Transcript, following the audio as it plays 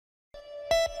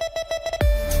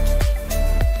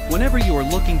Whenever you are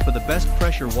looking for the best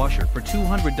pressure washer for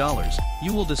 $200,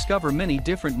 you will discover many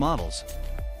different models.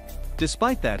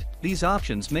 Despite that, these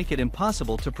options make it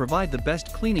impossible to provide the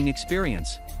best cleaning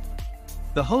experience.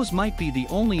 The hose might be the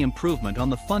only improvement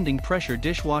on the funding pressure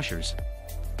dishwashers.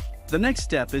 The next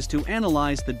step is to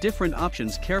analyze the different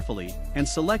options carefully and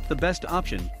select the best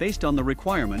option based on the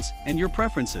requirements and your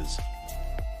preferences.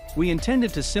 We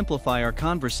intended to simplify our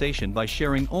conversation by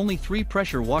sharing only 3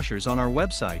 pressure washers on our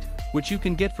website, which you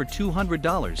can get for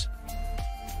 $200.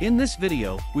 In this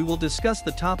video, we will discuss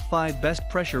the top 5 best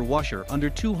pressure washer under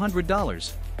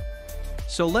 $200.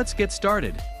 So let's get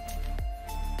started.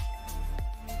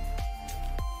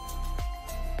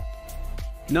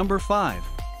 Number 5.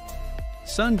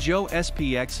 Sun Joe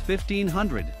SPX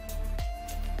 1500.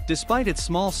 Despite its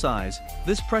small size,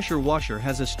 this pressure washer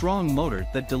has a strong motor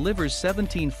that delivers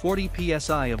 1740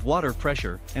 psi of water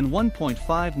pressure and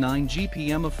 1.59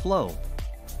 GPM of flow.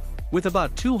 With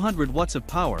about 200 watts of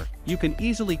power, you can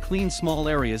easily clean small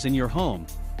areas in your home,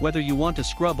 whether you want to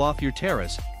scrub off your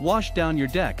terrace, wash down your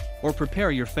deck, or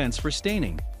prepare your fence for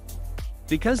staining.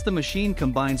 Because the machine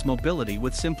combines mobility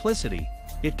with simplicity,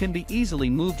 it can be easily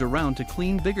moved around to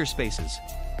clean bigger spaces.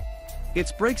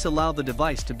 Its brakes allow the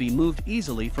device to be moved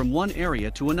easily from one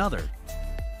area to another.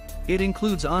 It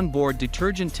includes onboard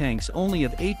detergent tanks only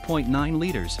of 8.9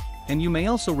 liters, and you may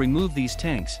also remove these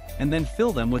tanks and then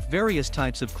fill them with various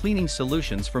types of cleaning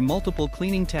solutions for multiple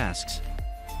cleaning tasks.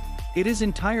 It is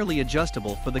entirely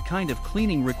adjustable for the kind of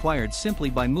cleaning required simply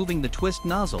by moving the twist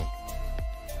nozzle.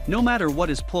 No matter what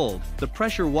is pulled, the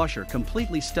pressure washer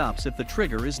completely stops if the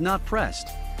trigger is not pressed.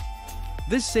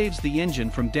 This saves the engine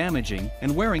from damaging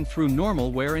and wearing through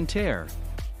normal wear and tear.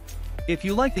 If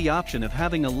you like the option of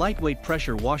having a lightweight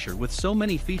pressure washer with so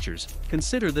many features,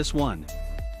 consider this one.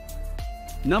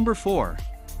 Number 4.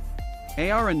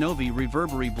 AR Novi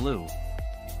Reverbery Blue.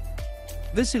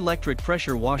 This electric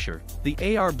pressure washer,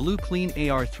 the AR Blue Clean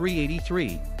AR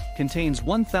 383, contains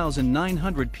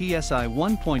 1900 psi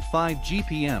 1.5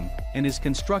 GPM and is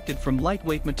constructed from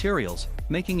lightweight materials,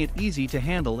 making it easy to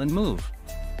handle and move.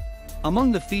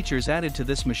 Among the features added to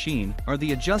this machine are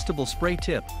the adjustable spray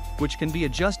tip, which can be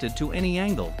adjusted to any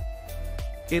angle.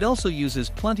 It also uses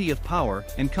plenty of power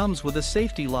and comes with a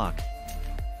safety lock.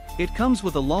 It comes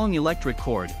with a long electric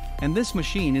cord, and this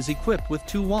machine is equipped with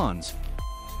 2 wands.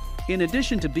 In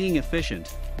addition to being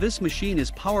efficient, this machine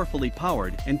is powerfully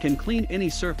powered and can clean any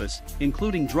surface,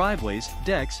 including driveways,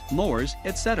 decks, mowers,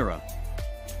 etc.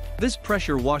 This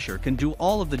pressure washer can do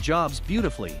all of the jobs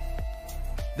beautifully.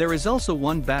 There is also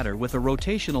one batter with a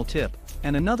rotational tip,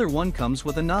 and another one comes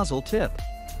with a nozzle tip.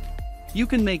 You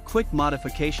can make quick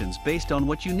modifications based on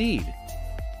what you need.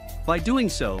 By doing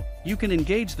so, you can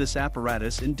engage this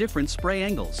apparatus in different spray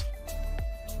angles.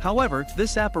 However,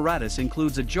 this apparatus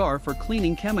includes a jar for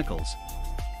cleaning chemicals.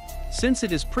 Since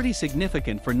it is pretty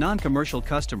significant for non-commercial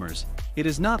customers, it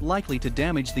is not likely to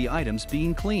damage the items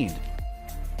being cleaned.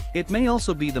 It may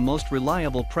also be the most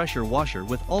reliable pressure washer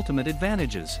with ultimate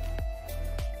advantages.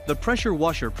 The pressure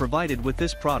washer provided with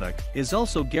this product is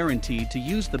also guaranteed to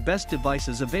use the best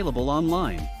devices available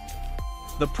online.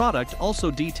 The product also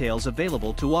details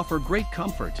available to offer great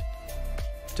comfort.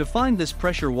 To find this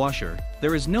pressure washer,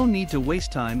 there is no need to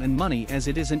waste time and money as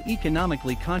it is an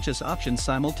economically conscious option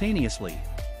simultaneously.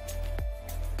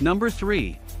 Number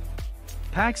 3.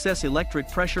 PAXS Electric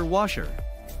Pressure Washer.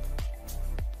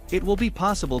 It will be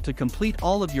possible to complete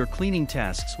all of your cleaning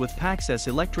tasks with PAXS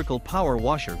Electrical Power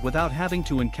Washer without having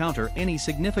to encounter any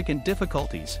significant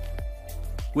difficulties.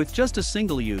 With just a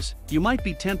single use, you might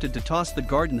be tempted to toss the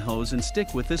garden hose and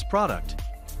stick with this product.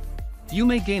 You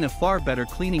may gain a far better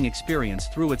cleaning experience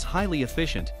through its highly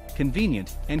efficient,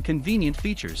 convenient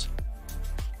features.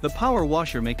 The power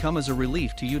washer may come as a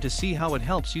relief to you to see how it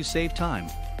helps you save time.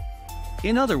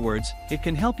 In other words, it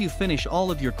can help you finish all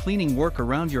of your cleaning work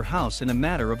around your house in a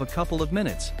matter of a couple of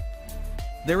minutes.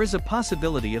 There is a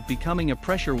possibility of becoming a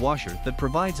pressure washer that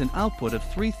provides an output of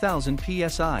 3000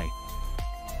 psi.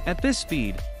 At this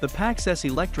speed, the PAXS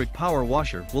Electric Power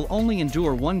Washer will only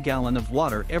endure 1 gallon of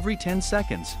water every 10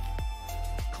 seconds.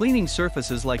 Cleaning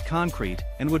surfaces like concrete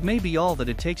and wood may be all that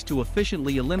it takes to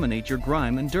efficiently eliminate your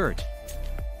grime and dirt.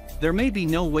 There may be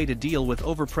no way to deal with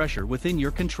overpressure within your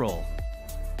control.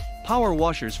 Power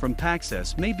washers from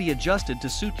PAXS may be adjusted to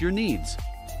suit your needs.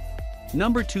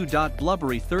 Number 2.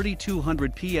 Blubbery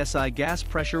 3200 psi Gas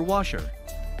Pressure Washer.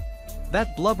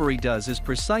 That Blubbery does is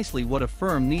precisely what a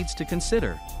firm needs to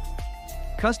consider.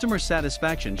 Customer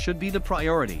satisfaction should be the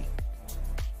priority.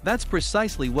 That's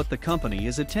precisely what the company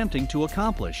is attempting to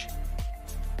accomplish.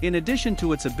 In addition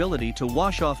to its ability to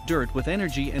wash off dirt with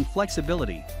energy and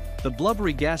flexibility, the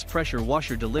blubbery gas pressure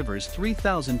washer delivers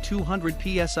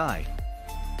 3,200 psi.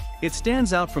 It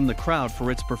stands out from the crowd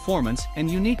for its performance and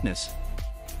uniqueness.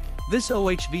 This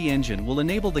OHV engine will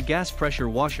enable the gas pressure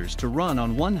washers to run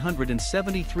on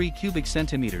 173 cubic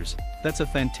centimeters. That's a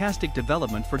fantastic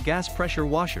development for gas pressure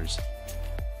washers.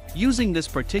 Using this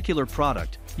particular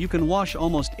product, you can wash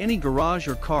almost any garage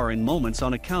or car in moments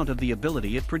on account of the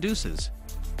ability it produces.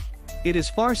 It is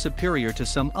far superior to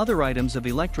some other items of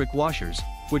electric washers,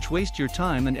 which waste your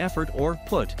time and effort or,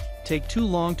 take too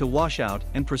long to wash out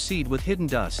and proceed with hidden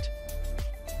dust.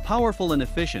 Powerful and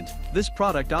efficient, this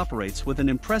product operates with an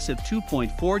impressive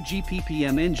 2.4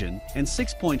 GPPM engine and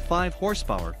 6.5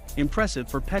 horsepower, impressive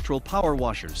for petrol power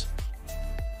washers.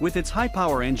 With its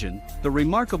high-power engine, the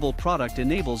remarkable product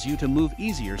enables you to move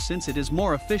easier since it is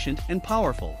more efficient and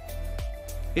powerful.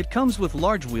 It comes with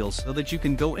large wheels so that you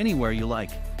can go anywhere you like.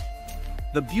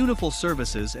 The beautiful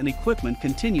services and equipment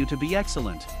continue to be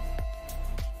excellent.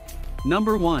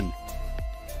 Number 1.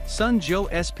 Sun Joe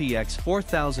SPX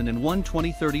 4001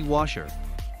 2030 Washer.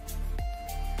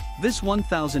 This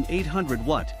 1,800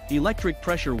 watt electric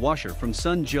pressure washer from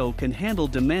Sun Joe can handle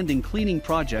demanding cleaning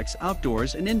projects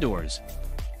outdoors and indoors.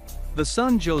 The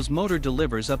Sun Joe's motor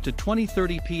delivers up to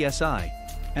 2030 psi,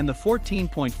 and the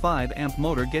 14.5 amp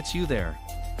motor gets you there.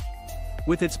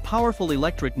 With its powerful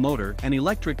electric motor and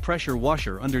electric pressure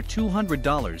washer under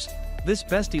 $200, this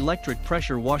best electric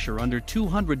pressure washer under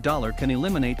 $200 can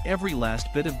eliminate every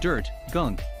last bit of dirt,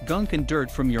 gunk and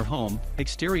dirt from your home,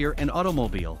 exterior and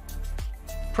automobile.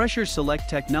 Pressure Select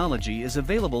technology is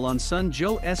available on Sun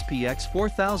Joe SPX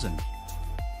 4000.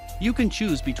 You can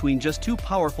choose between just two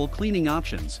powerful cleaning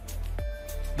options.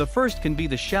 The first can be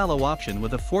the shallow option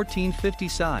with a 1450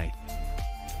 psi.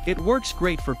 It works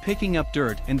great for picking up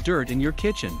dirt in your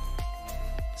kitchen.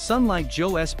 Sunlight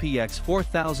Joe SPX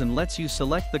 4000 lets you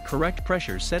select the correct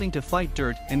pressure setting to fight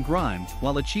dirt and grime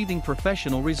while achieving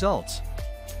professional results.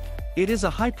 It is a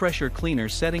high-pressure cleaner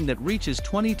setting that reaches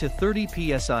 20 to 30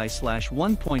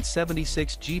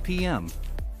 psi/1.76 GPM.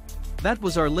 That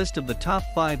was our list of the top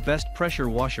 5 best pressure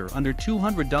washer under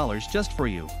 $200 just for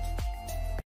you.